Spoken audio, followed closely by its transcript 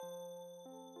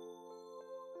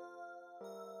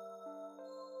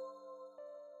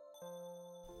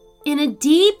In a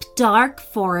deep, dark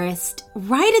forest,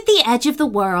 right at the edge of the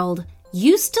world,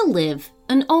 used to live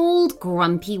an old,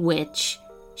 grumpy witch.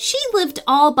 She lived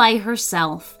all by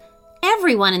herself.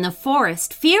 Everyone in the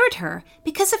forest feared her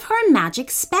because of her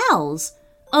magic spells.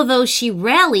 Although she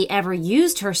rarely ever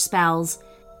used her spells,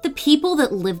 the people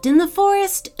that lived in the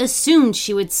forest assumed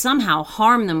she would somehow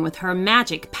harm them with her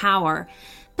magic power.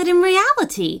 But in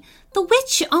reality, the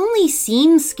witch only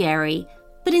seemed scary,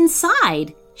 but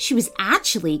inside, she was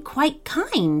actually quite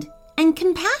kind and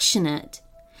compassionate.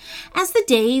 As the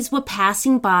days were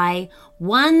passing by,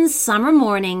 one summer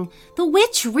morning, the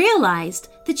witch realized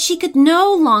that she could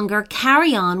no longer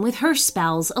carry on with her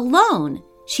spells alone.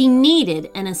 She needed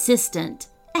an assistant,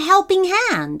 a helping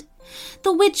hand.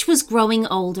 The witch was growing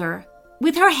older.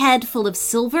 With her head full of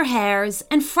silver hairs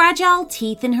and fragile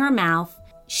teeth in her mouth,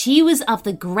 she was of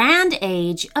the grand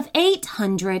age of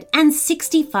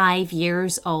 865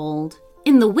 years old.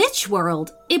 In the witch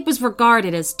world, it was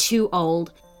regarded as too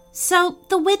old, so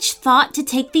the witch thought to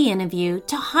take the interview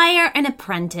to hire an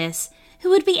apprentice who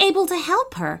would be able to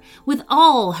help her with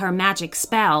all her magic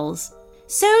spells.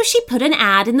 So she put an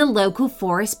ad in the local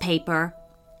forest paper,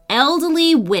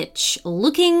 "Elderly witch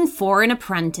looking for an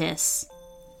apprentice."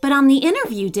 But on the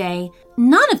interview day,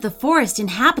 none of the forest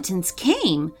inhabitants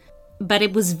came. But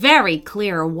it was very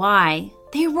clear why.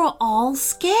 They were all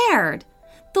scared.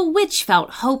 The witch felt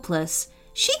hopeless.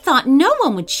 She thought no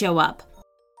one would show up.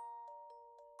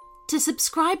 To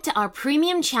subscribe to our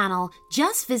premium channel,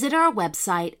 just visit our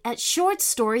website at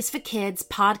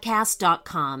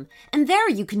shortstoriesforkidspodcast.com, and there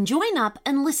you can join up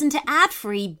and listen to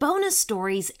ad-free bonus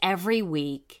stories every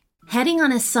week. Heading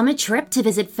on a summer trip to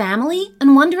visit family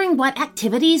and wondering what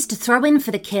activities to throw in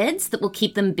for the kids that will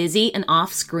keep them busy and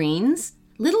off screens?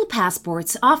 Little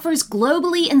Passports offers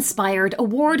globally inspired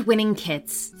award-winning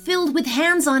kits filled with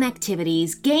hands-on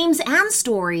activities, games, and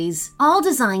stories, all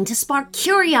designed to spark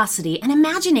curiosity and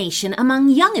imagination among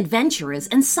young adventurers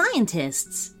and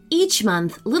scientists. Each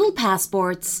month, Little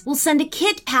Passports will send a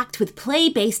kit packed with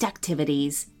play-based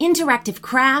activities, interactive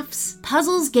crafts,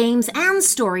 puzzles, games, and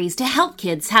stories to help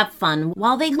kids have fun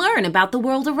while they learn about the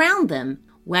world around them.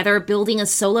 Whether building a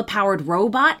solar-powered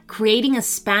robot, creating a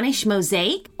Spanish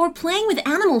mosaic, or playing with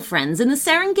animal friends in the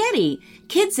Serengeti,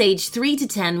 kids aged 3 to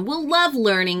 10 will love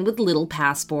learning with Little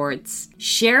Passports.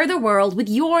 Share the world with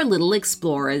your little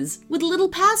explorers. With Little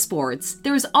Passports,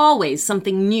 there's always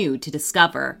something new to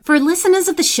discover. For listeners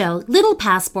of the show, Little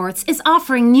Passports is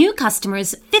offering new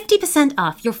customers 50%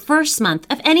 off your first month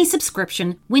of any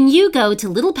subscription when you go to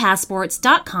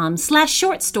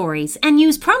littlepassports.com/shortstories and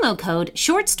use promo code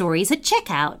SHORTSTORIES at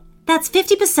checkout. That's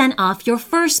 50% off your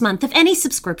first month of any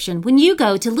subscription when you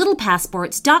go to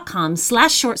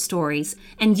littlepassports.com/shortstories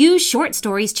and use short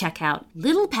stories checkout.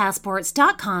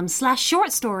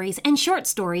 littlepassports.com/shortstories and short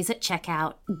stories at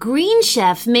checkout. Green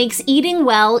Chef makes eating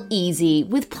well easy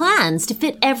with plans to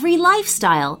fit every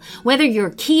lifestyle, whether you're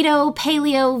keto,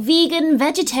 paleo, vegan,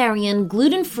 vegetarian,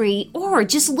 gluten-free, or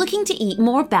just looking to eat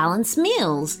more balanced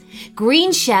meals.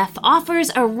 Green Chef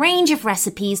offers a range of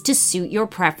recipes to suit your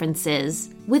preferences.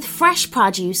 With fresh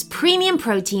produce, premium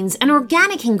proteins, and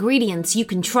organic ingredients you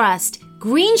can trust,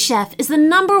 Green Chef is the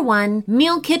 #1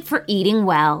 meal kit for eating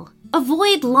well.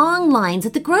 Avoid long lines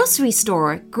at the grocery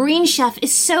store. Green Chef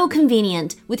is so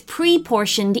convenient with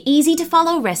pre-portioned,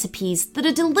 easy-to-follow recipes that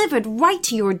are delivered right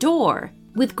to your door.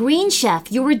 With Green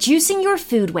Chef, you're reducing your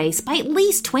food waste by at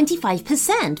least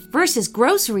 25% versus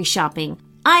grocery shopping.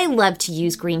 I love to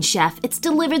use Green Chef. It's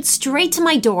delivered straight to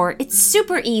my door, it's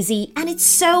super easy, and it's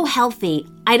so healthy.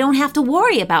 I don't have to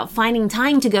worry about finding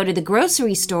time to go to the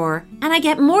grocery store, and I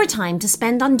get more time to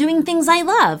spend on doing things I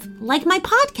love, like my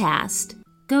podcast.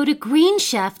 Go to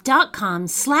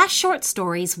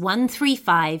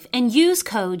greenchef.com/shortstories135 and use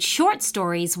code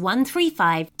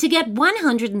SHORTSTORIES135 to get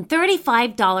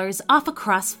 $135 off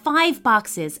across 5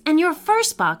 boxes, and your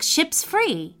first box ships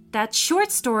free. That's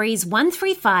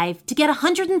SHORTSTORIES135 to get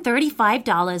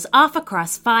 $135 off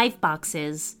across 5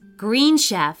 boxes. Green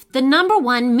Chef, the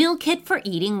 #1 meal kit for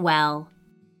eating well.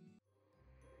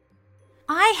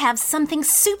 I have something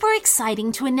super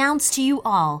exciting to announce to you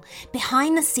all.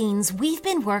 Behind the scenes, we've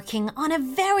been working on a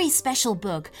very special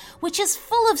book, which is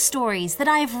full of stories that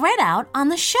I have read out on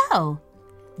the show.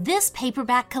 This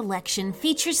paperback collection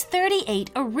features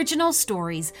 38 original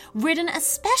stories written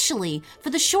especially for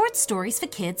the Short Stories for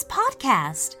Kids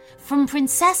podcast. From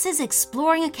princesses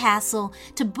exploring a castle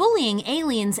to bullying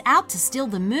aliens out to steal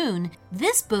the moon,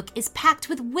 this book is packed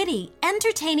with witty,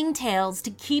 entertaining tales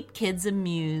to keep kids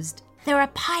amused. There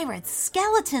are pirates,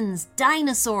 skeletons,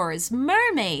 dinosaurs,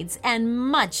 mermaids, and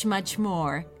much, much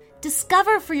more.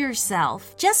 Discover for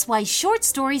yourself just why short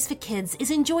stories for kids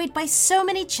is enjoyed by so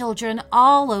many children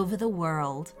all over the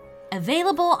world.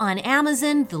 Available on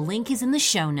Amazon, the link is in the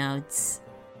show notes.